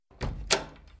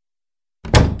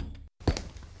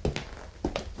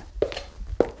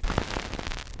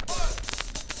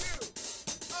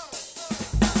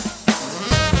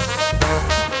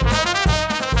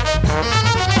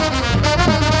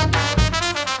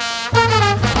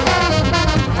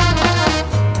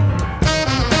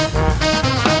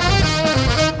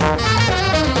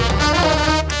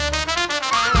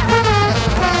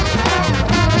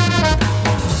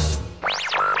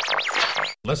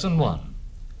Lesson 1.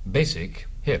 Basic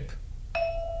Hip.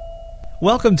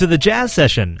 Welcome to the Jazz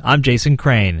Session. I'm Jason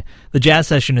Crane. The Jazz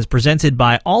Session is presented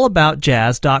by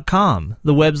AllAboutJazz.com,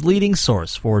 the web's leading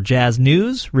source for jazz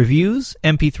news, reviews,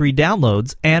 MP3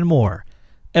 downloads, and more.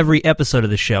 Every episode of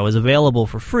the show is available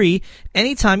for free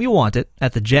anytime you want it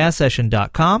at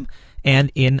thejazzsession.com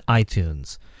and in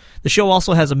iTunes. The show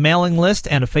also has a mailing list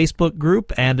and a Facebook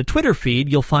group and a Twitter feed.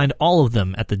 You'll find all of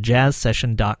them at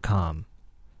thejazzsession.com.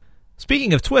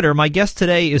 Speaking of Twitter, my guest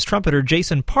today is trumpeter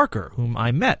Jason Parker, whom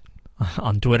I met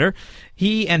on Twitter.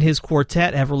 He and his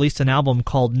quartet have released an album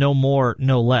called No More,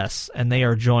 No Less, and they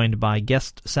are joined by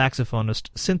guest saxophonist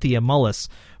Cynthia Mullis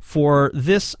for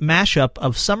this mashup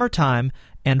of Summertime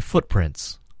and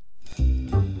Footprints.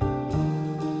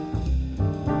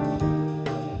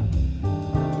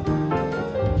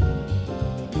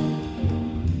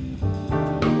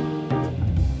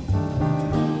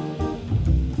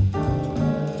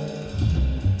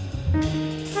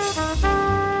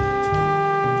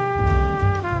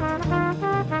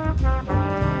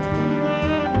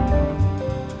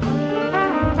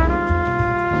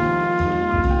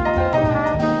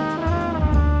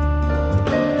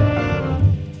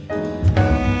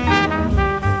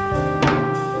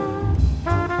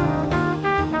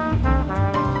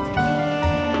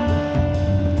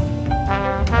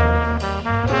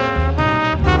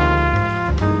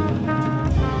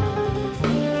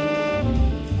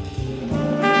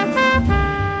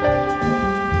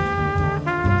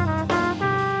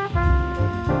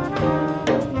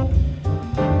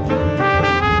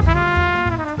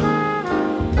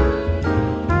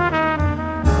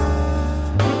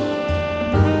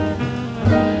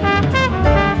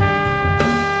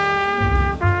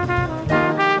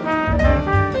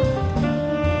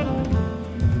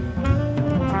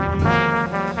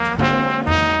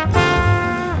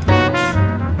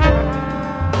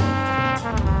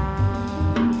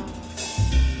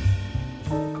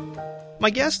 My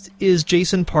guest is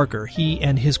Jason Parker. He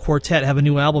and his quartet have a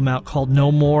new album out called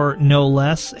No More, No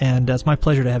Less, and it's my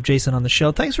pleasure to have Jason on the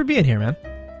show. Thanks for being here, man.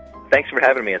 Thanks for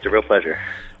having me. It's a real pleasure.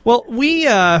 Well, we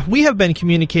have been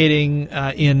communicating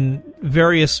in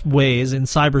various ways in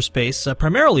cyberspace,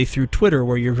 primarily through Twitter,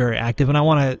 where you're very active, and I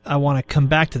want to come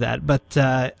back to that. But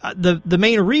the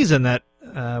main reason that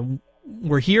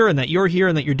we're here and that you're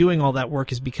doing all that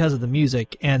work is because of the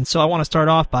music. And so I want to start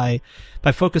off by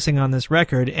focusing on this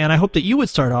record, and I hope that you would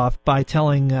start off by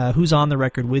telling who's on the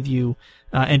record with you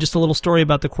and just a little story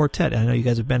about the quartet. I know you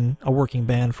guys have been a working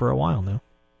band for a while now.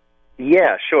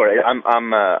 Yeah, sure.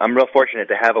 I'm real fortunate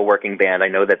to have a working band. I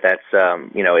know that that's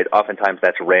oftentimes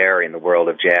that's rare in the world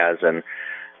of jazz, and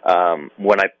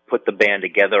when I put the band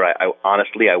together, I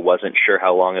honestly wasn't sure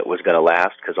how long it was going to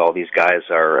last, because all these guys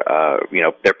are,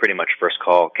 they're pretty much first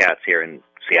call cats here in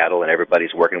Seattle, and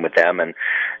everybody's working with them, and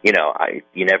you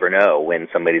never know when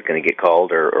somebody's going to get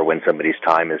called or when somebody's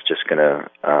time is just going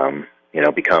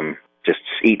to become just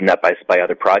eaten up by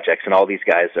other projects. And all these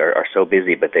guys are so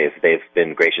busy, but they've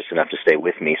been gracious enough to stay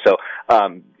with me. So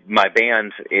my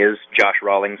band is Josh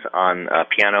Rawlings on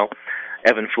piano,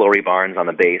 Evan Flory Barnes on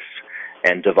the bass,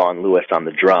 and Devon Lewis on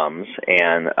the drums.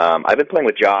 And I've been playing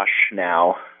with Josh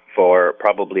now for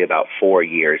probably about 4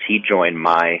 years. He joined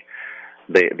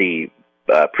the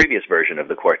previous version of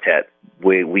the quartet.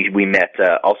 We met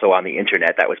also on the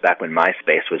internet. That was back when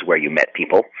MySpace was where you met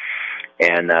people.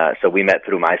 And so we met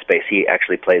through MySpace. He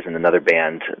actually plays in another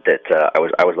band that I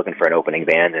was looking for an opening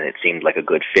band, and it seemed like a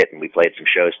good fit, and we played some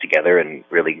shows together and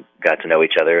really got to know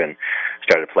each other and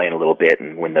started playing a little bit.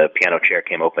 And when the piano chair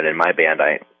came open in my band,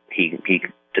 he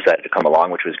decided to come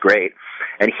along, which was great.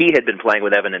 And he had been playing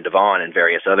with Evan and Devon in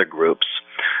various other groups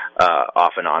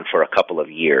off and on for a couple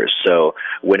of years. So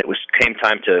when it came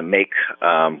time to make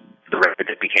the record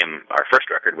that became our first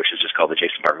record, which is just called the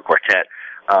Jason Parker Quartet,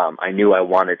 I knew I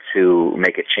wanted to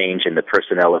make a change in the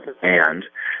personnel of the band.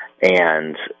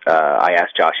 And I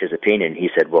asked Josh his opinion. He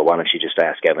said, "Well, why don't you just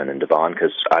ask Evan and Devon,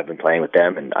 because I've been playing with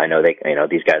them, and I know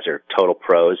these guys are total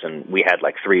pros." And we had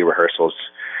like 3 rehearsals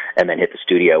and then hit the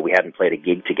studio. We hadn't played a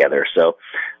gig together, so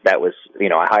that was,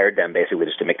 I hired them basically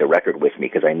just to make the record with me,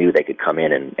 because I knew they could come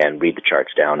in and read the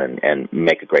charts down and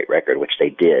make a great record, which they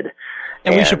did.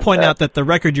 And we should point out that the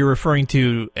record you're referring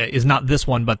to is not this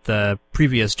one, but the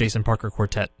previous Jason Parker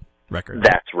Quartet record. Right?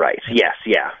 That's right. Yes,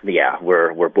 yeah.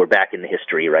 We're back in the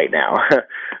history right now.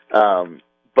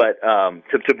 But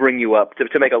to bring you up,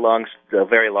 to make a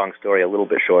very long story a little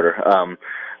bit shorter,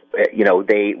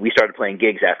 we started playing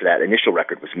gigs after that initial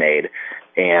record was made,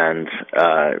 and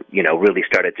really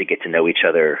started to get to know each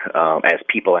other as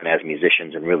people and as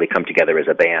musicians, and really come together as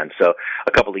a band. So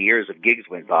a couple of years of gigs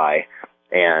went by,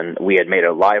 and we had made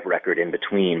a live record in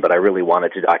between, but I really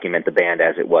wanted to document the band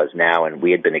as it was now, and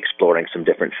we had been exploring some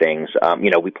different things.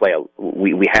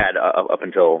 We had up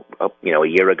until a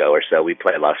year ago or so, we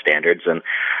play a lot of standards and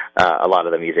a lot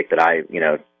of the music that I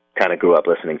kind of grew up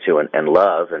listening to and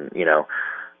love, and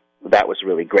that was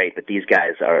really great. But these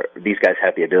guys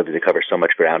have the ability to cover so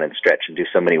much ground and stretch and do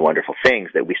so many wonderful things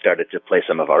that we started to play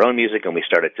some of our own music, and we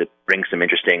started to bring some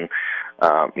interesting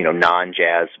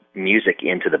non-jazz music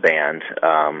into the band,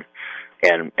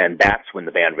 and that's when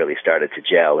the band really started to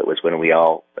gel. It was when we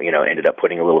all ended up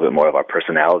putting a little bit more of our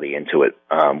personality into it,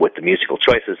 with the musical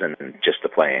choices and just the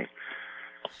playing.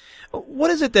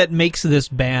 What is it that makes this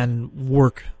band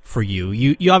work for you?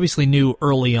 You obviously knew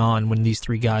early on when these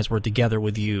three guys were together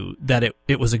with you that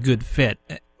it was a good fit.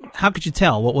 How could you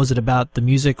tell? What was it about the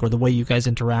music or the way you guys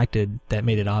interacted that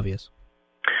made it obvious?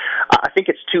 I think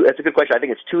it's two. That's a good question. I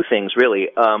think it's two things, really.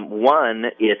 One,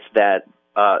 it's that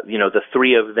the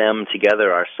three of them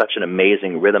together are such an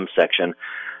amazing rhythm section,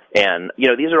 and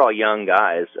these are all young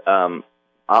guys.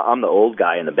 I'm the old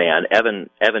guy in the band. Evan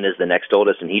is the next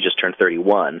oldest, and he just turned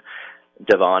 31.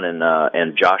 Devon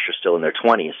and Josh are still in their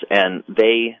 20s, and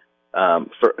they,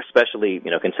 especially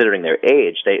considering their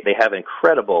age, they have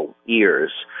incredible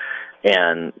ears,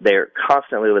 and they're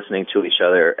constantly listening to each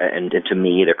other and to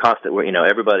me. They're constantly,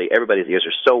 everybody's ears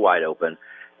are so wide open,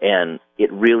 and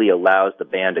it really allows the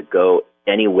band to go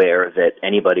anywhere that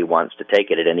anybody wants to take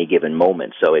it at any given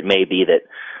moment. So it may be that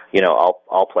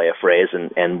I'll play a phrase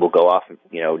and we'll go off and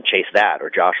chase that, or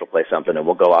Josh will play something and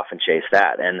we'll go off and chase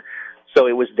that. And so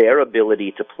it was their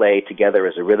ability to play together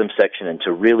as a rhythm section and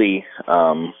to really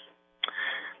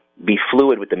be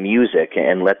fluid with the music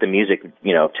and let the music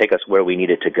take us where we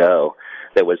needed to go.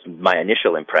 That was my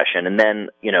initial impression. And then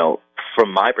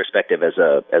from my perspective as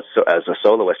a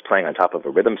soloist playing on top of a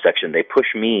rhythm section, they push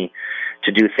me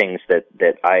to do things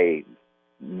that I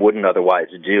wouldn't otherwise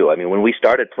do. I mean, when we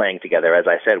started playing together, as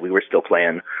I said, we were still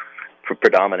playing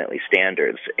predominantly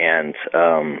standards, and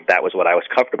that was what I was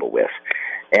comfortable with.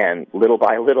 And little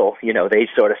by little, they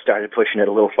sort of started pushing it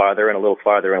a little farther and a little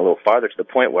farther and a little farther, to the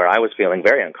point where I was feeling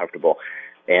very uncomfortable,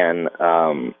 and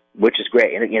which is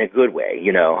great in a good way.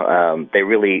 They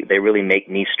really make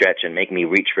me stretch and make me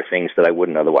reach for things that I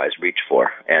wouldn't otherwise reach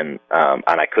for, and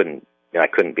I couldn't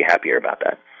be happier about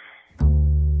that.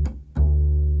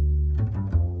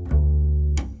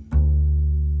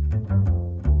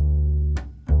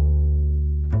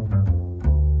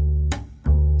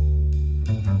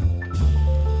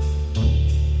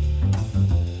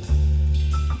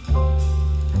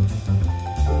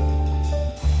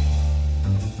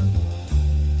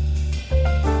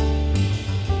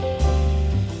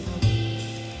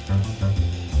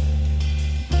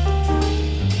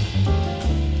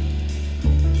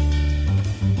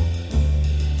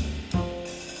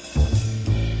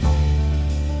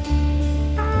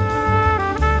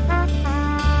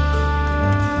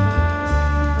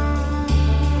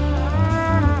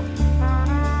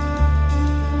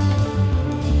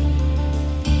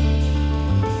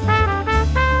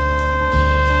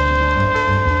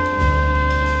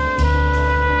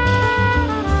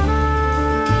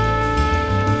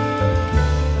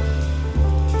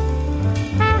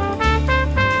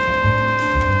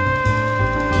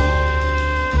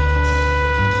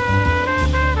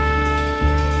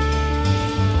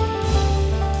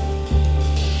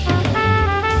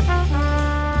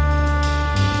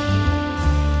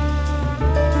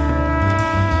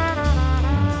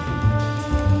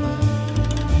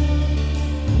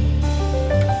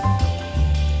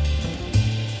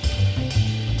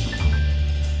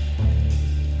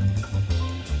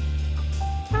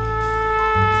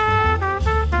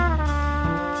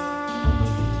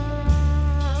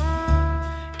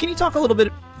 Talk a little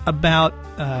bit about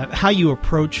how you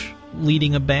approach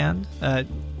leading a band.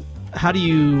 How do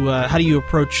you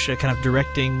approach kind of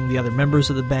directing the other members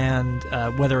of the band,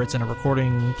 whether it's in a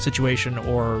recording situation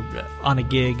or on a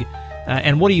gig?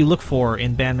 And what do you look for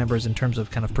in band members in terms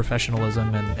of kind of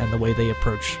professionalism and the way they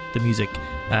approach the music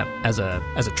as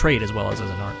a trade as well as an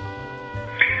art?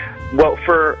 Well,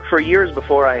 for years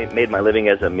before I made my living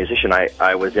as a musician,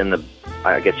 I was in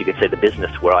I guess you could say the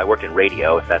business world. I worked in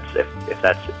radio, if that's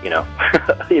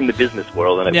in the business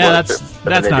world. And that's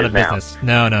not a business.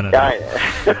 No.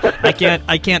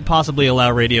 I can't possibly allow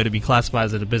radio to be classified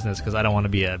as a business because I don't want to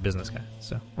be a business guy.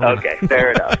 So okay,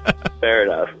 fair enough. Fair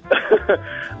enough.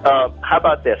 How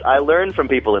about this? I learned from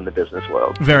people in the business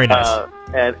world. Very nice.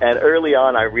 And early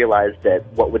on, I realized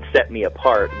that what would set me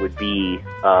apart would be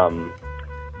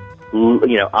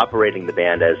operating the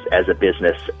band as a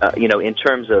business, in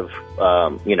terms of,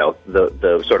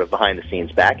 the sort of behind the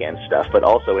scenes back end stuff, but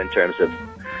also in terms of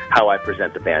how I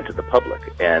present the band to the public.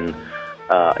 And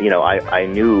I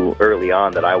knew early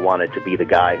on that I wanted to be the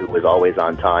guy who was always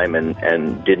on time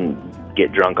and didn't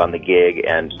get drunk on the gig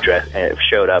and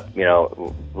showed up,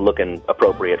 looking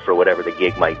appropriate for whatever the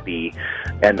gig might be.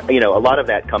 And, a lot of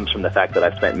that comes from the fact that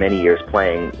I've spent many years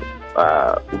playing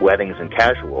weddings and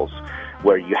casuals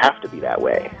where you have to be that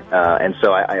way. And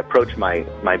so I approach my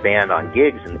band on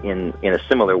gigs in a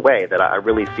similar way, that I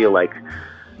really feel like,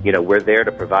 we're there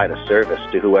to provide a service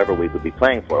to whoever we would be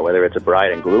playing for, whether it's a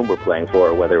bride and groom we're playing for,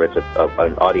 or whether it's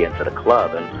an audience at a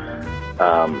club. And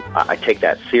I take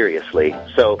that seriously.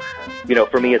 So,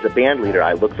 for me as a band leader,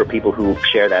 I look for people who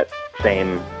share that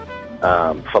same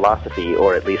philosophy,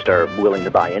 or at least are willing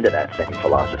to buy into that same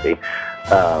philosophy.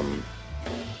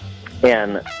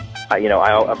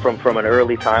 From an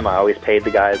early time, I always paid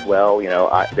the guys well.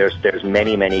 There's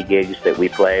many gigs that we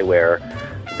play where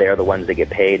they're the ones that get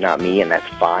paid, not me, and that's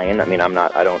fine. I mean, I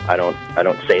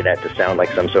don't say that to sound like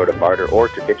some sort of martyr or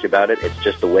to bitch about it. It's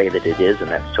just the way that it is, and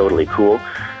that's totally cool.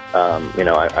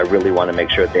 I really want to make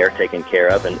sure they're taken care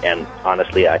of, and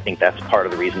honestly, I think that's part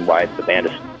of the reason why the band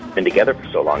has been together for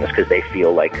so long, is because they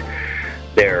feel like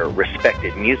they're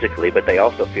respected musically, but they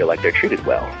also feel like they're treated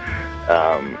well.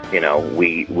 I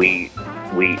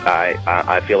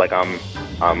feel like I'm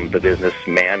the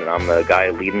businessman and I'm the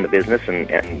guy leading the business,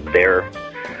 and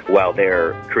while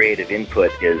their creative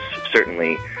input is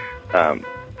certainly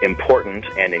important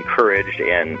and encouraged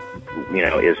and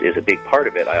is a big part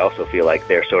of it, I also feel like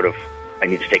they're sort of, I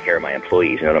need to take care of my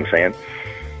employees, you know what I'm saying?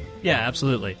 Yeah,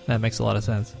 absolutely. That makes a lot of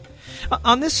sense.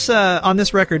 On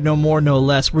this record, No More, No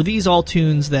Less, were these all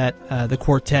tunes that the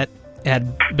quartet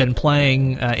had been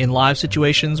playing in live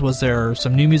situations? Was there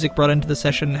some new music brought into the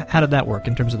session? How did that work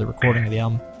in terms of the recording of the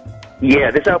album?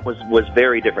 Yeah, this album was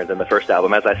very different than the first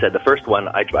album. As I said, the first one,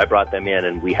 I brought them in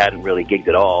and we hadn't really gigged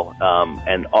at all.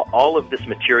 And all of this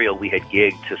material we had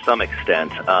gigged to some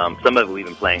extent. Some of it we've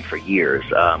been playing for years.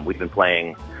 We've been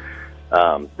playing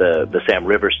the Sam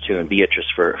Rivers tune, Beatrice,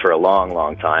 for a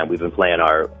long time. We've been playing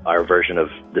our version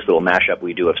of this little mashup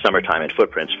we do of Summertime and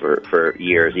Footprints for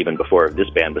years, even before this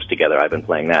band was together. I've been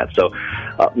playing that. So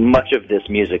much of this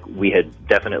music we had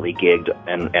definitely gigged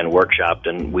and workshopped,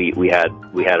 and we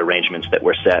had arrangements that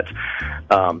were set.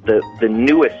 The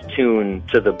newest tune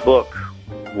to the book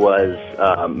was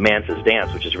Mance's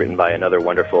Dance, which is written by another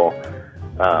wonderful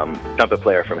trumpet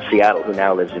player from Seattle who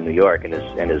now lives in New York and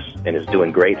is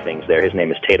doing great things there. His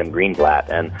name is Tatum Greenblatt,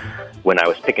 and when I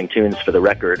was picking tunes for the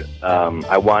record,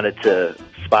 I wanted to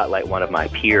spotlight one of my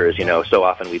peers. So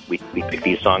often we pick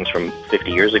these songs from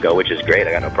 50 years ago, which is great.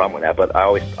 I got no problem with that, but I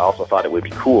also thought it would be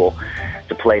cool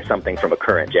to play something from a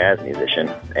current jazz musician,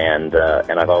 and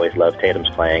I've always loved Tatum's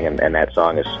playing, and that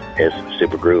song is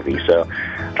super groovy. So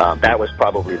that was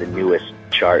probably the newest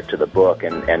chart to the book,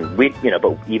 and we,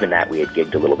 but even that we had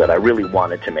gigged a little bit. I really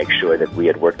wanted to make sure that we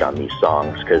had worked on these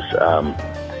songs, because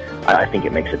I think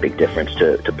it makes a big difference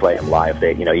to play them live.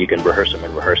 You can rehearse them,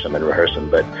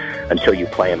 but until you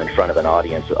play them in front of an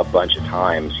audience a bunch of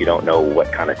times, you don't know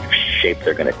what kind of shape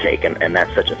they're going to take, and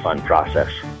that's such a fun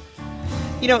process.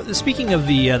 Speaking of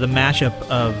the mashup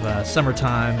of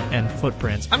Summertime and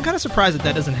Footprints, I'm kind of surprised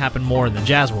that doesn't happen more in the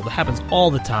jazz world. It happens all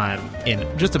the time in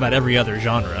just about every other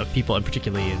genre of people, and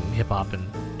particularly in hip-hop and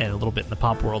a little bit in the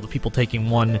pop world, of people taking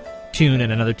one tune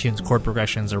and another tune's chord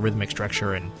progressions or rhythmic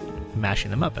structure and mashing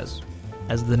them up, as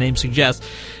the name suggests.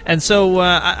 And so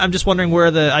I'm just wondering where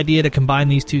the idea to combine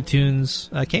these two tunes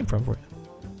came from for you.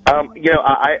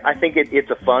 I think it's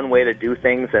a fun way to do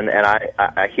things, and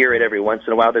I hear it every once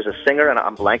in a while. There's a singer, and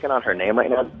I'm blanking on her name right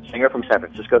now, a singer from San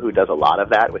Francisco who does a lot of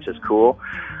that, which is cool.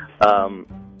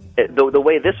 The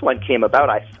way this one came about,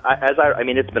 I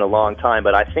mean, it's been a long time,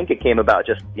 but I think it came about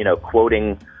just,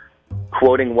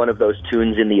 quoting one of those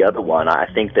tunes in the other one. I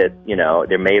think that,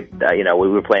 there may, we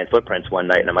were playing Footprints one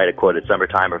night, and I might have quoted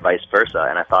Summertime or vice versa,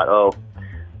 and I thought,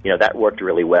 that worked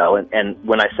really well. And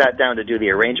when I sat down to do the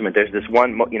arrangement, there's this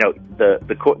one,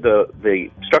 the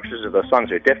structures of those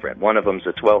songs are different. One of them's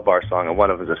a 12-bar song, and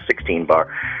one of them's a 16-bar.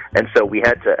 And so we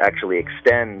had to actually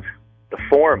extend the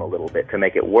form a little bit to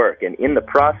make it work. And in the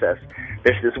process,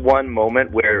 there's this one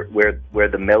moment where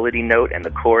the melody note and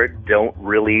the chord don't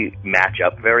really match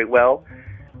up very well.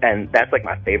 And that's like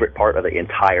my favorite part of the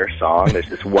entire song. There's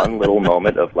this one little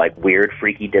moment of like weird,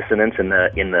 freaky dissonance in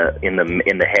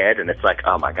the head, and it's like,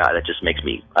 oh my god, it just makes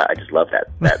me. I just love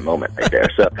that moment right there.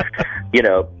 So,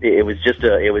 it was just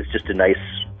a nice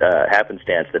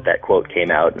happenstance that quote came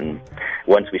out, and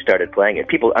once we started playing it,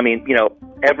 people. I mean,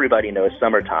 everybody knows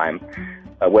Summertime,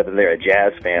 whether they're a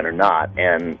jazz fan or not,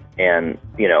 and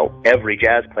every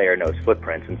jazz player knows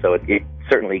Footprints, and so it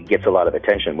certainly gets a lot of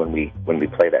attention when we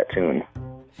play that tune.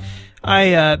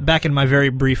 Back in my very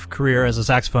brief career as a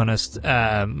saxophonist,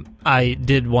 I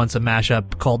did once a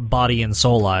mashup called Body and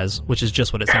Soul Eyes, which is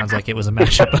just what it sounds like. It was a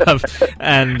mashup of,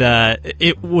 and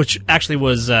which actually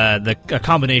was a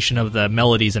combination of the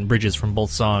melodies and bridges from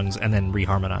both songs, and then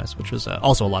reharmonized, which was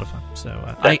also a lot of fun.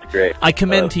 So great. I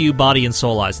commend to you Body and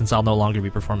Soul Eyes, since I'll no longer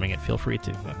be performing it. Feel free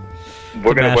to.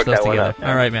 We're going to work those that one together. out.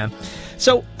 All right, man.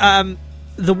 So.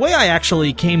 The way I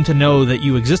actually came to know that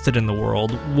you existed in the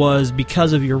world was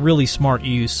because of your really smart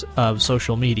use of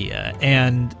social media.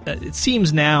 And it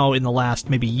seems now in the last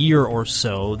maybe year or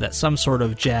so that some sort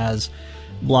of jazz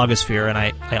blogosphere, and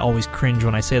I always cringe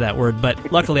when I say that word,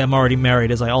 but luckily I'm already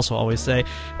married, as I also always say,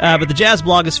 but the jazz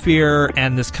blogosphere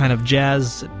and this kind of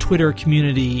jazz Twitter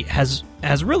community has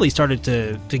really started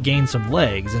to gain some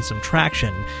legs and some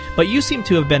traction, but you seem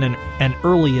to have been an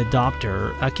early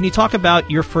adopter. Can you talk about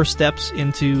your first steps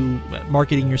into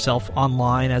marketing yourself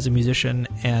online as a musician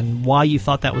and why you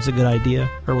thought that was a good idea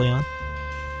early on?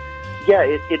 Yeah,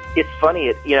 it's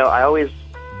funny. I always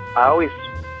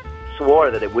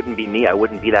swore that it wouldn't be me. I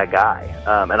wouldn't be that guy.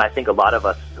 And I think a lot of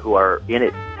us who are in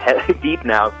it deep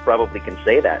now probably can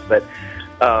say that. But,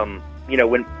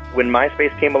 when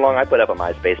MySpace came along, I put up a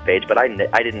MySpace page, but I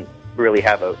didn't really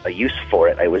have a use for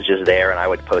it. I was just there, and I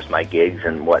would post my gigs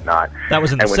and whatnot. That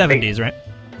was in the 70s, right?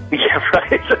 Yeah,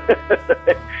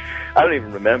 right. I don't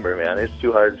even remember, man. It's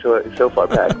too hard, so far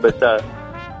back. But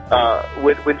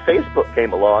when Facebook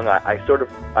came along,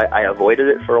 I avoided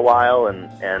it for a while,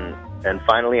 and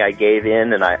finally I gave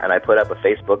in, and I put up a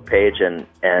Facebook page,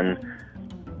 and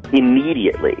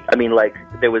immediately, I mean, like,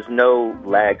 there was no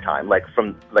lag time. Like,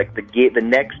 from the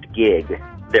next gig,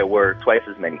 there were twice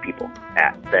as many people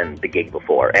than the gig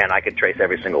before, and I could trace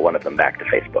every single one of them back to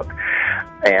Facebook.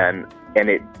 And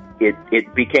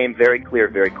it became very clear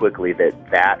very quickly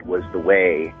that was the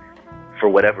way. For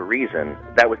whatever reason,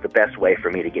 that was the best way for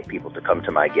me to get people to come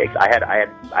to my gigs. I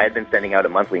had been sending out a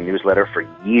monthly newsletter for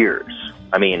years.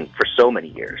 I mean, for so many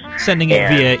years. Sending it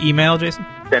via email, Jason?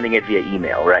 Sending it via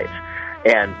email, right.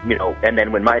 And, and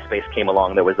then when MySpace came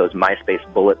along, there was those MySpace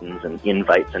bulletins and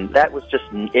invites, and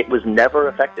it was never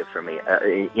effective for me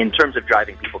in terms of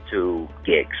driving people to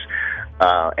gigs.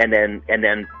 And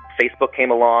then Facebook came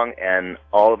along, and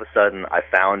all of a sudden I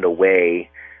found a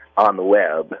way on the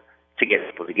web to get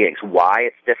people to gigs. Why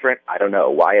it's different, I don't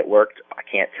know. Why it worked, I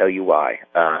can't tell you why.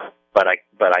 But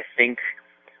I think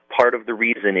part of the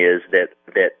reason is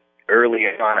that early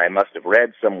on I must have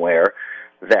read somewhere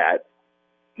that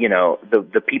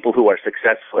the people who are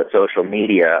successful at social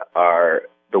media are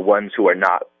the ones who are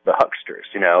not the hucksters.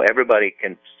 Everybody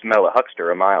can smell a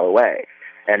huckster a mile away,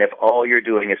 and if all you're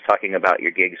doing is talking about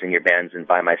your gigs and your bands and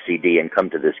buy my CD and come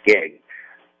to this gig,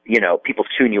 people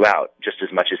tune you out just as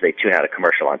much as they tune out a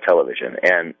commercial on television.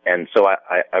 And so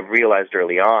I realized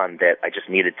early on that I just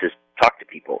needed to talk to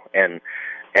people. And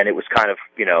it was kind of,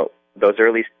 those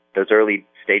early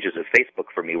stages of Facebook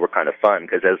for me were kind of fun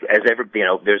because as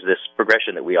there's this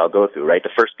progression that we all go through, right? The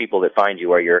first people that find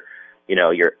you are your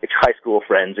high school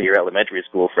friends or your elementary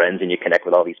school friends, and you connect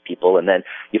with all these people, and then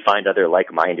you find other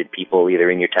like-minded people either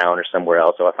in your town or somewhere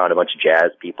else. So I found a bunch of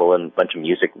jazz people and a bunch of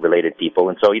music-related people,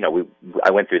 and so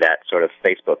I went through that sort of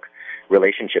Facebook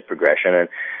relationship progression, and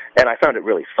I found it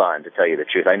really fun, to tell you the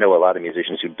truth. I know a lot of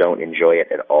musicians who don't enjoy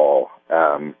it at all,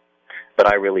 but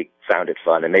I really found it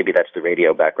fun, and maybe that's the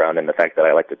radio background and the fact that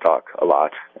I like to talk a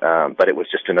lot, but it was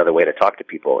just another way to talk to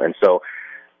people, and so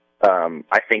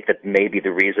I think that maybe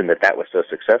the reason that was so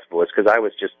successful is because I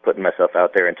was just putting myself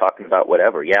out there and talking about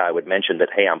whatever. Yeah, I would mention that,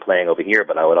 hey, I'm playing over here,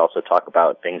 but I would also talk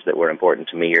about things that were important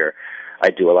to me. Or I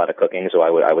do a lot of cooking, so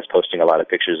I was posting a lot of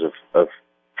pictures of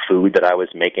food that I was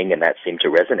making, and that seemed to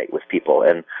resonate with people.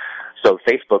 And so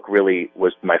Facebook really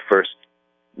was my first,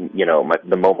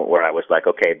 the moment where I was like,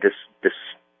 okay, this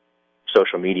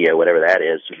social media, whatever that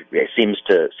is, it seems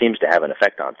to have an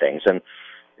effect on things.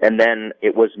 And then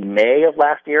it was May of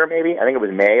last year, maybe. I think it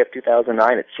was May of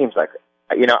 2009. It seems like,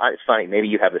 it's funny. Maybe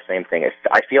you have the same thing.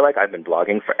 I feel like I've been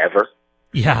blogging forever.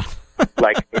 Yeah.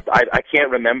 I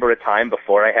can't remember a time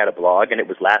before I had a blog, and it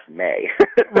was last May.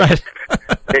 Right.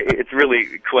 It's really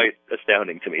quite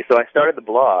astounding to me. So I started the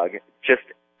blog just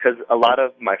because a lot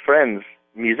of my friends,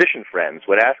 musician friends,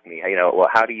 would ask me, well,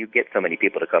 how do you get so many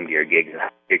people to come to your gigs?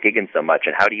 You're gigging so much,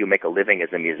 and how do you make a living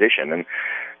as a musician?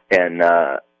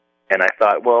 And I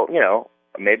thought, well,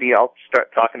 maybe I'll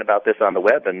start talking about this on the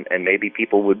web, and maybe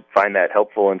people would find that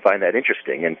helpful and find that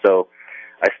interesting. And so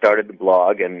I started the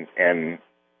blog and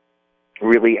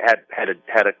really had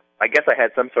I guess I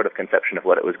had some sort of conception of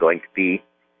what it was going to be,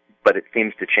 but it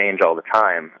seems to change all the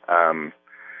time.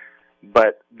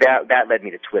 But that led me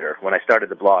to Twitter. When I started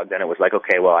the blog, then it was like,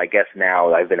 okay, well, I guess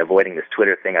now I've been avoiding this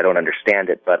Twitter thing. I don't understand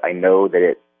it, but I know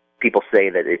that people say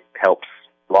that it helps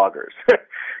bloggers.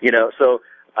 So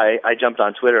I jumped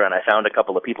on Twitter and I found a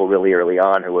couple of people really early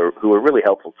on who were really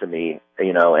helpful to me,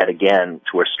 and again,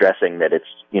 who were stressing that it's,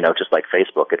 just like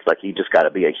Facebook, it's like you just got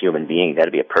to be a human being, you got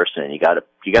to be a person, and you got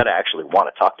to actually want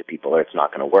to talk to people or it's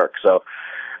not going to work. So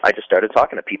I just started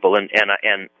talking to people, and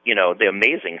the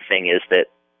amazing thing is that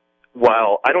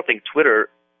while I don't think Twitter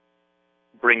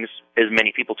brings as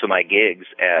many people to my gigs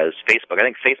as Facebook, I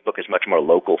think Facebook is much more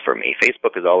local for me.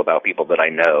 Facebook is all about people that I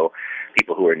know,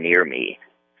 people who are near me.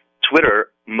 Twitter,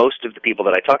 most of the people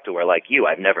that I talk to are like you.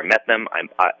 I've never met them.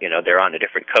 They're on a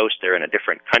different coast. They're in a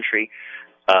different country.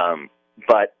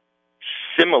 But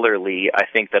similarly, I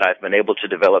think that I've been able to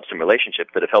develop some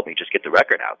relationships that have helped me just get the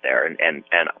record out there. And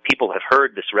people have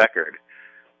heard this record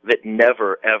that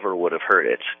never, ever would have heard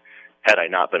it had I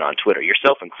not been on Twitter,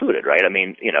 yourself included, right? I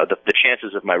mean, the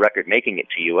chances of my record making it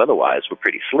to you otherwise were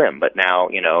pretty slim. But now,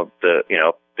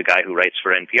 the guy who writes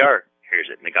for NPR hears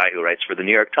it, and the guy who writes for the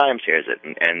New York Times hears it,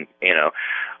 and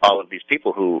all of these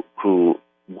people who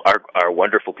are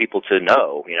wonderful people to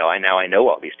know. I know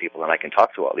all these people, and I can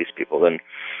talk to all these people, and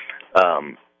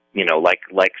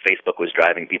like Facebook was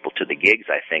driving people to the gigs.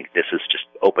 I think this has just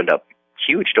opened up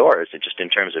huge doors, just in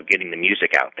terms of getting the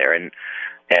music out there, and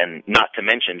not to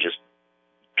mention just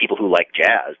people who like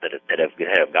jazz that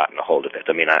have gotten a hold of it.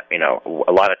 I mean,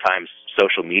 a lot of times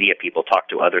social media people talk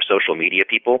to other social media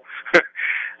people,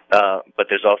 but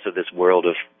there's also this world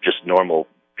of just normal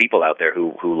people out there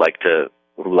who like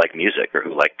music, or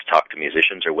who like to talk to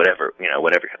musicians, or what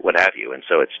have you. And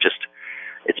so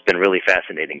it's been really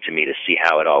fascinating to me to see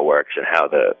how it all works, and how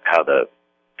the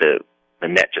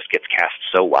net just gets cast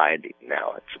so wide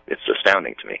now. It's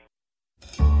astounding to me.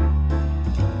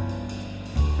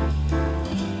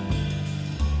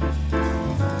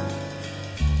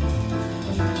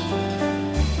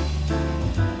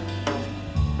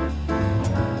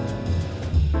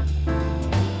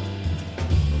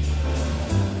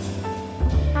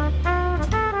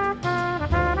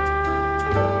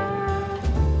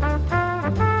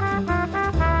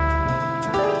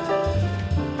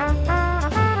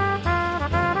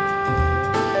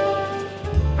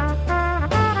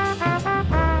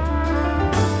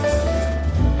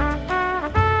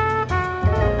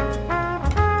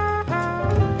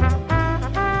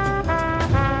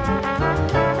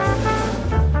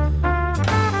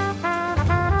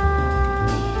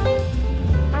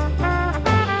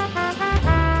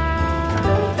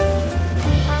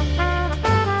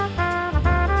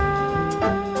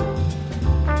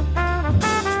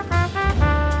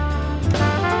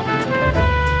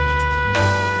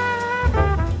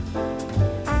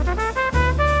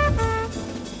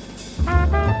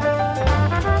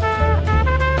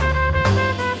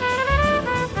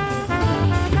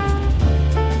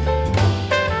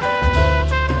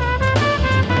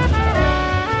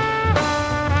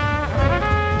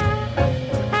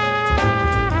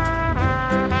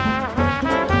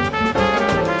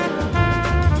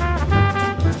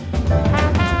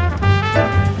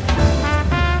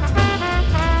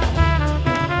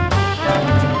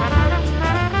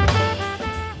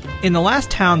 In the last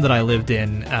town that I lived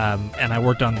in, and I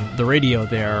worked on the radio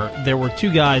there were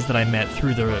two guys that I met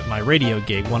through my radio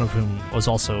gig, one of whom was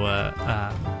also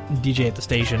a DJ at the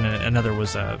station, and another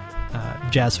was a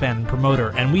jazz fan and promoter,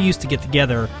 and we used to get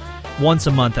together once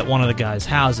a month at one of the guys'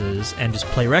 houses and just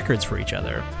play records for each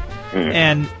other.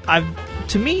 And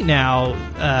to me now,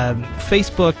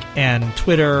 Facebook and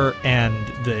Twitter and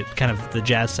the kind of the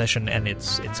jazz session and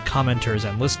its commenters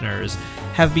and listeners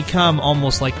have become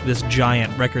almost like this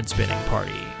giant record spinning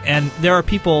party. And there are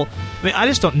people, I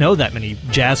just don't know that many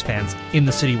jazz fans in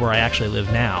the city where I actually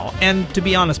live now. And to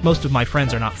be honest, most of my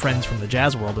friends are not friends from the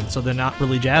jazz world, and so they're not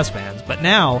really jazz fans. But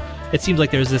now it seems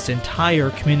like there's this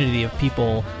entire community of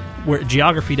people where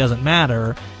geography doesn't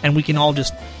matter, and we can all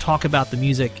just talk about the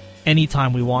music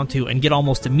anytime we want to and get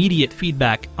almost immediate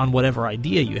feedback on whatever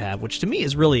idea you have, which to me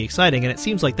is really exciting. And it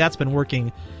seems like that's been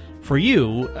working for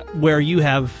you, where you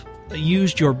have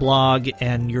used your blog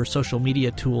and your social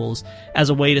media tools as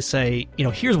a way to say,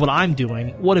 here's what I'm doing.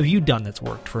 What have you done that's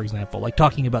worked, for example? Like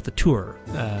talking about the tour.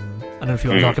 I don't know if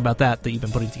you want to talk about that you've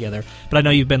been putting together, but I know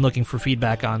you've been looking for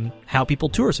feedback on how people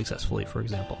tour successfully, for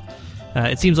example.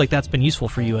 It seems like that's been useful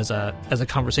for you as a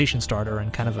conversation starter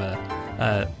and kind of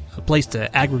a place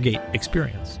to aggregate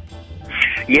experience.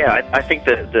 Yeah, I think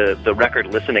the record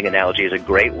listening analogy is a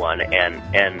great one, and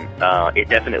it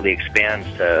definitely expands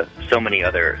to so many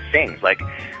other things. Like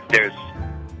there's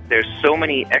so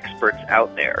many experts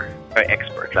out there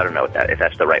experts. I don't know if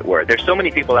that's the right word. There's so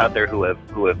many people out there who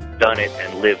have done it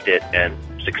and lived it and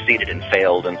succeeded and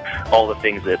failed and all the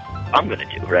things that I'm going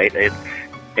to do, right?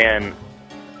 And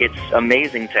it's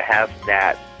amazing to have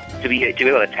that, to be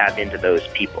able to tap into those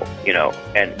people,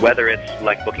 and whether it's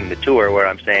like booking the tour where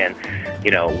I'm saying,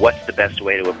 what's the best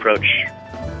way to approach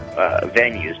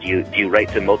venues? Do you write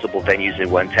to multiple venues in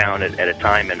one town at a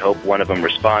time and hope one of them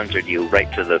responds, or do you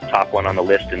write to the top one on the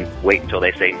list and wait until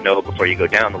they say no before you go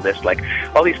down the list? Like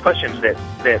all these questions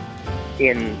that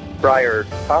in prior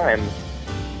times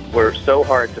were so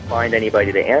hard to find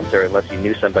anybody to answer unless you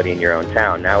knew somebody in your own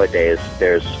town. Nowadays,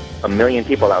 there's a million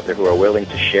people out there who are willing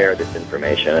to share this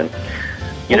information.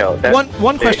 And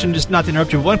one question, just not to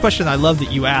interrupt you, one question I love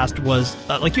that you asked was,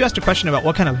 you asked a question about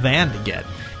what kind of van to get.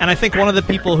 And I think one of the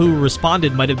people who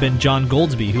responded might have been John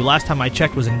Goldsby, who last time I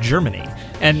checked was in Germany.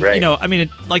 And, right.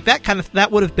 That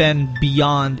would have been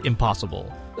beyond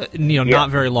impossible, not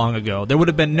very long ago. There would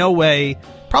have been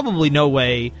probably no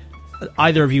way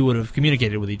either of you would have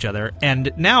communicated with each other,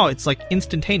 and now it's like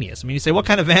instantaneous. I mean, you say, what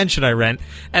kind of van should I rent?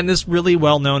 And this really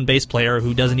well-known bass player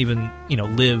who doesn't even,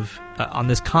 live on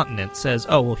this continent says,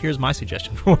 oh, well, here's my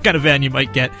suggestion for what kind of van you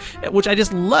might get, which I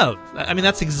just love. I mean,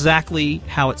 that's exactly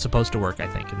how it's supposed to work, I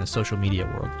think, in the social media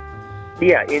world.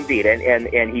 Yeah, indeed, and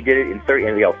he did it in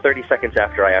 30 seconds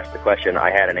after I asked the question.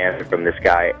 I had an answer from this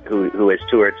guy who has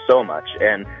toured so much,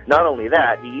 and not only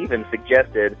that, he even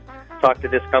suggested talk to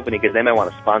this company because they might want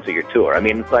to sponsor your tour. I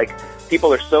mean, it's like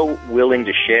people are so willing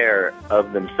to share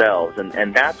of themselves,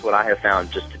 and that's what I have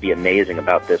found just to be amazing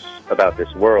about this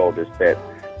world is that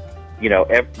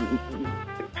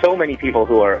so many people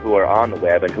who are on the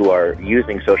web and who are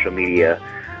using social media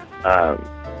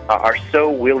are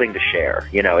so willing to share.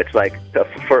 It's like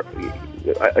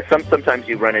sometimes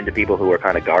you run into people who are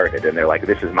kind of guarded and they're like,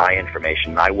 this is my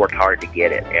information. I worked hard to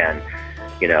get it, and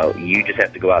you just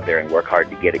have to go out there and work hard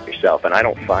to get it yourself. And I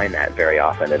don't find that very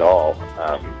often at all.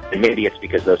 And maybe it's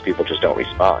because those people just don't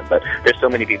respond. But there's so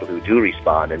many people who do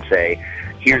respond and say,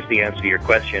 here's the answer to your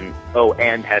question. Oh,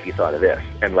 and have you thought of this?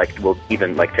 And we'll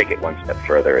even take it one step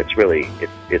further. It's really,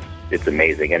 it's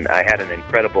amazing. And I had an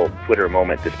incredible Twitter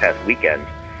moment this past weekend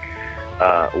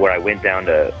where I went down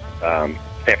to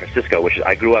San Francisco, which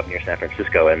I grew up near San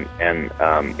Francisco, and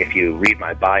if you read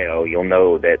my bio, you'll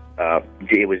know that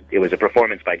it was a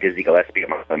performance by Dizzy Gillespie at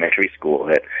my elementary school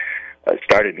that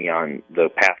started me on the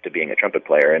path to being a trumpet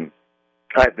player. And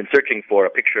I've been searching for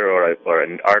a picture or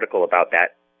an article about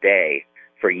that day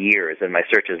for years, and my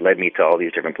searches led me to all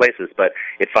these different places. But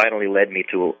it finally led me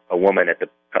to a woman at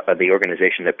the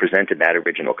organization that presented that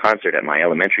original concert at my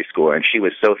elementary school, and she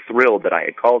was so thrilled that I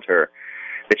had called her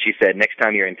that she said, next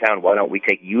time you're in town, why don't we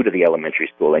take you to the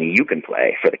elementary school and you can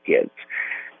play for the kids?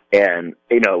 And,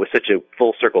 it was such a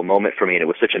full circle moment for me, and it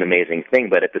was such an amazing thing.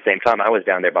 But at the same time, I was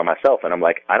down there by myself, and I'm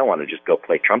like, I don't want to just go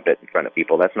play trumpet in front of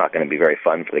people. That's not going to be very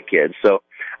fun for the kids. So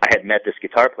I had met this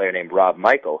guitar player named Rob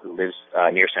Michael, who lives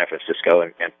near San Francisco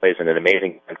and plays in an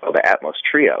amazing band called the Atmos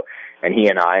Trio. And he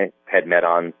and I had met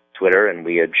on Twitter, and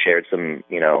we had shared some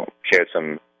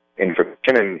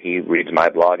information, and he reads my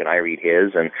blog and I read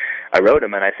his, and I wrote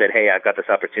him and I said, hey, I've got this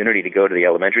opportunity to go to the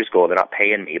elementary school. They're not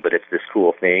paying me, but it's this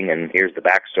cool thing, and here's the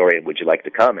backstory. Would you like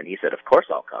to come? And he said, of course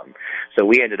I'll come. So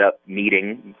we ended up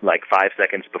meeting 5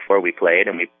 seconds before we played,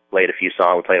 and we played a few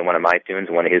songs. We played one of my tunes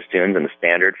and one of his tunes and the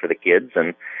standard for the kids,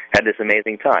 and had this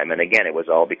amazing time. And again, it was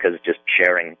all because of just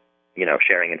sharing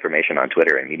information on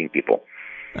Twitter and meeting people.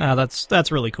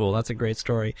 That's really cool. That's a great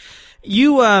story.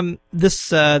 You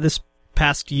this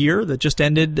past year that just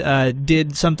ended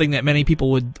did something that many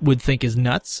people would think is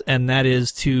nuts, and that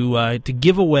is to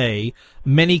give away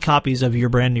many copies of your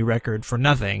brand new record for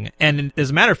nothing. And as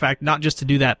a matter of fact, not just to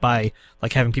do that by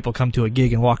having people come to a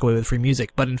gig and walk away with free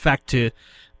music, but in fact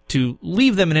to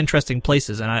leave them in interesting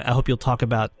places. And I hope you'll talk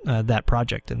about that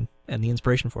project and the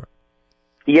inspiration for it.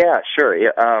 Yeah, sure.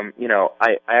 Yeah,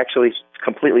 I actually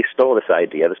completely stole this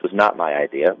idea. This was not my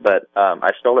idea, but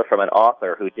I stole it from an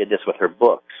author who did this with her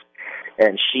books.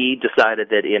 And she decided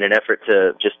that in an effort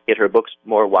to just get her books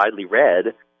more widely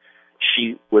read,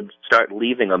 she would start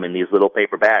leaving them in these little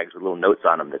paper bags with little notes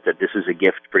on them that said, this is a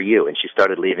gift for you. And she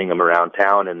started leaving them around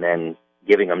town and then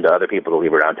giving them to other people to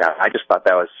leave around town. I just thought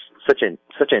that was such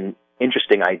an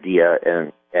interesting idea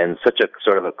and such a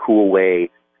sort of a cool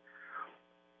way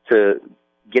to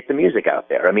get the music out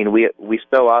there. I mean, we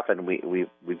so often we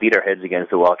beat our heads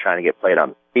against the wall trying to get played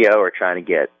on radio or trying to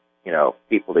get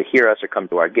people to hear us or come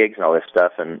to our gigs and all this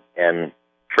stuff. And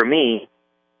for me,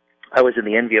 I was in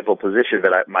the enviable position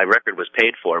that my record was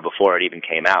paid for before it even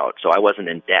came out, so I wasn't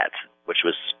in debt, which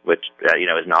is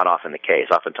not often the case.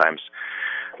 Oftentimes,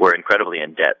 we're incredibly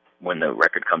in debt when the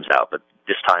record comes out, but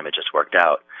this time it just worked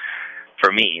out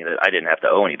for me that I didn't have to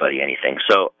owe anybody anything.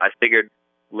 So I figured,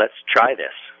 let's try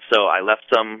this. So I left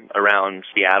some around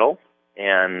Seattle,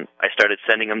 and I started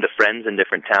sending them to friends in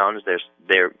different towns.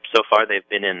 So far they've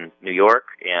been in New York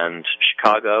and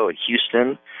Chicago and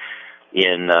Houston,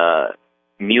 in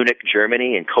Munich,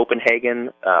 Germany, and Copenhagen.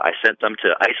 I sent them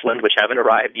to Iceland, which haven't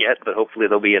arrived yet, but hopefully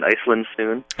they'll be in Iceland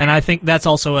soon. And I think that's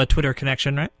also a Twitter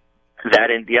connection, right?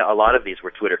 A lot of these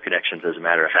were Twitter connections, as a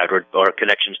matter of fact, or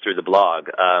connections through the blog.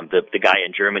 The guy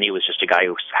in Germany was just a guy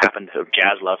a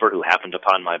jazz lover who happened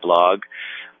upon my blog.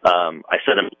 I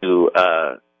sent him to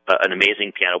an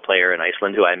amazing piano player in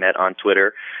Iceland who I met on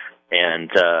Twitter,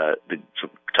 and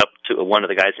one of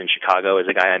the guys in Chicago is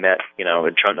a guy I met,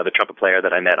 another trumpet player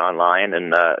that I met online,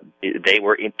 and they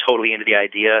were totally into the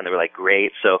idea, and they were like,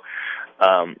 great. So,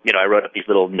 I wrote up these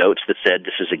little notes that said,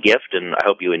 this is a gift, and I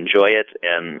hope you enjoy it,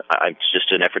 and it's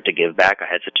just an effort to give back.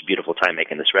 I had such a beautiful time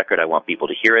making this record. I want people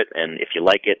to hear it, and if you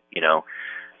like it,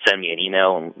 send me an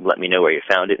email and let me know where you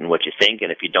found it and what you think,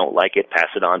 and if you don't like it, pass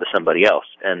it on to somebody else.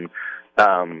 And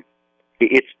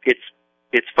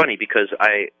it's funny because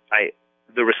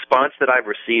the response that I've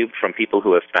received from people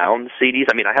who have found the CDs,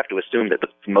 I mean, I have to assume that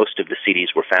most of the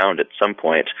CDs were found at some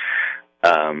point,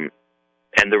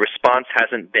 and the response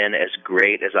hasn't been as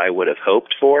great as I would have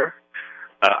hoped for.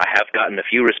 I have gotten a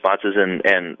few responses,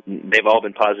 and they've all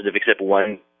been positive except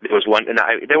one. There was one, and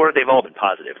they've all been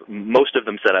positive. Most of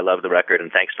them said, I love the record,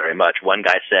 and thanks very much. One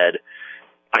guy said,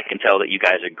 I can tell that you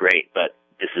guys are great, but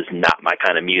this is not my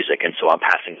kind of music, and so I'm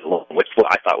passing it along, which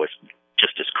I thought was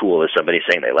just as cool as somebody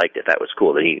saying they liked it. That was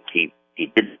cool that he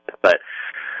did it. But,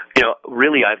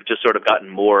 really I've just sort of gotten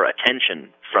more attention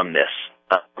from this,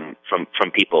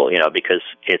 from people, because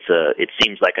it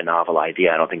seems like a novel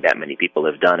idea. I don't think that many people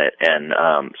have done it, and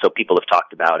so people have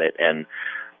talked about it, and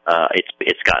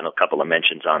it's gotten a couple of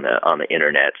mentions on the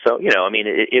internet. So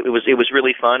it was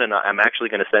really fun, and I'm actually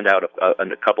going to send out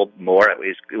a couple more. It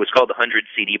was called the 100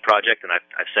 CD Project, and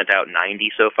I've sent out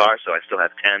 90 so far, so I still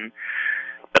have 10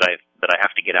 that I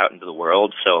have to get out into the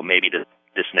world. So maybe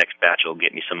this next batch will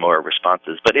get me some more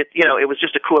responses. But it was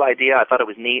just a cool idea. I thought it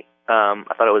was neat. I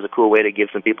thought it was a cool way to give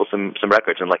some people some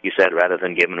records, and like you said, rather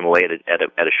than giving them away at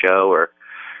a show or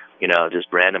just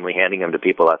randomly handing them to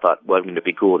people, I thought, wouldn't it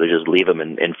be cool to just leave them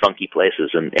in funky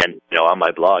places? And on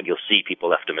my blog, you'll see people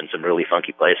left them in some really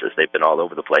funky places. They've been all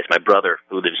over the place. My brother,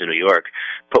 who lives in New York,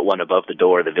 put one above the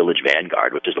door of the Village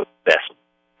Vanguard, which is the best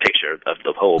picture of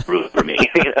the whole group for me.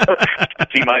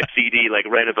 See my CD like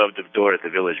right above the door at the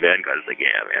Village Vanguard. I was like,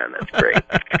 yeah, man, that's great.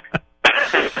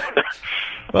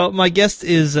 Well, my guest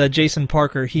is Jason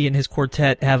Parker. He and his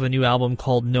quartet have a new album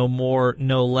called No More,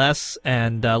 No Less,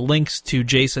 and links to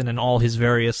Jason and all his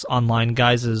various online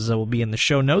guises will be in the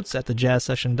show notes at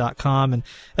thejazzsession.com. And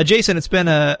Jason, it's been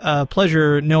a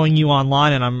pleasure knowing you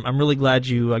online, and I'm really glad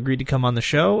you agreed to come on the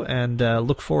show, and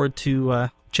look forward to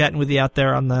chatting with you out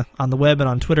there on the web and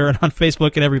on Twitter and on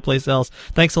Facebook and every place else.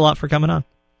 Thanks a lot for coming on.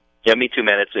 Yeah, me too,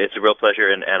 man. It's a real pleasure,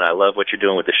 and I love what you're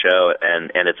doing with the show,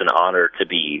 and it's an honor to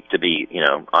be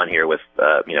on here with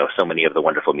so many of the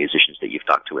wonderful musicians that you've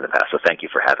talked to in the past. So thank you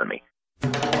for having me.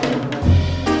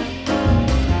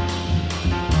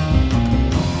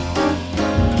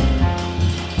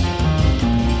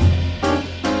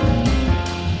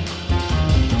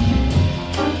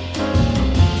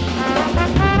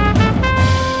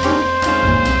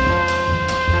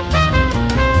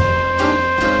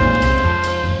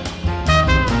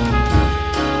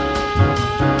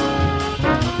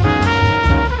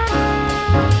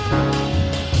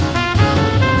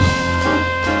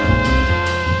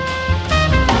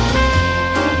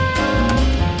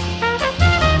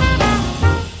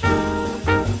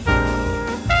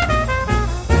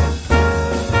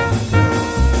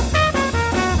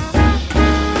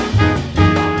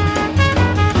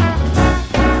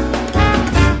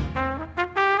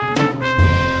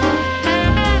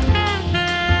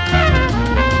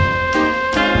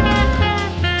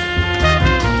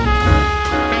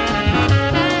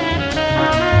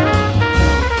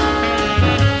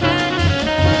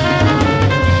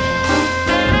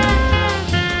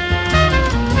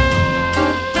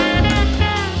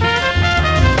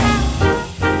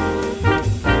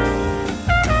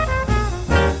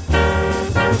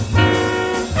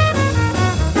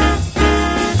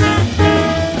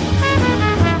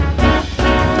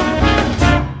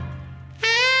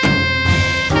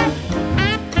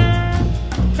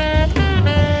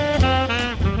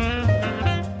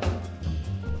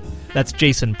 That's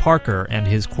Jason Parker and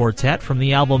his quartet from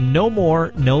the album No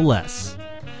More, No Less.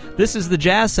 This is The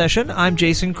Jazz Session. I'm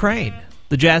Jason Crane.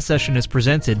 The Jazz Session is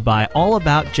presented by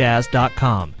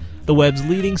AllAboutJazz.com, the web's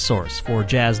leading source for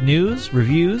jazz news,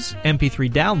 reviews,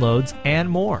 MP3 downloads, and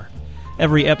more.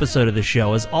 Every episode of the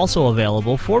show is also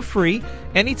available for free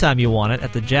anytime you want it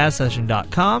at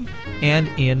thejazzsession.com and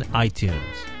in iTunes.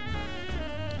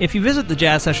 If you visit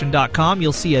thejazzsession.com,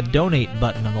 you'll see a donate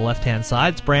button on the left-hand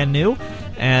side. It's brand new.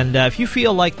 And if you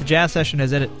feel like the Jazz Session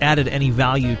has added any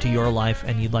value to your life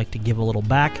and you'd like to give a little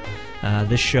back,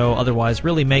 this show otherwise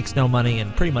really makes no money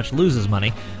and pretty much loses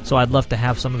money, so I'd love to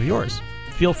have some of yours.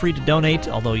 Feel free to donate,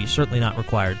 although you're certainly not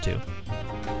required to.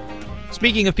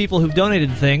 Speaking of people who've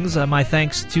donated things, my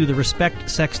thanks to the Respect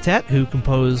Sextet, who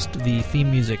composed the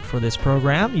theme music for this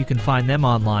program. You can find them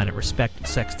online at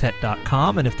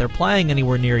respectsextet.com, and if they're playing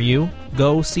anywhere near you,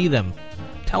 go see them.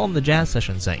 Tell them the Jazz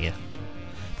Session sent you.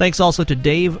 Thanks also to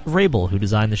Dave Rabel, who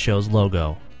designed the show's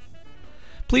logo.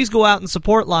 Please go out and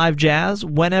support live jazz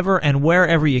whenever and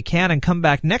wherever you can, and come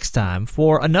back next time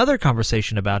for another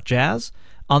conversation about jazz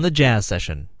on the Jazz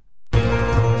Session.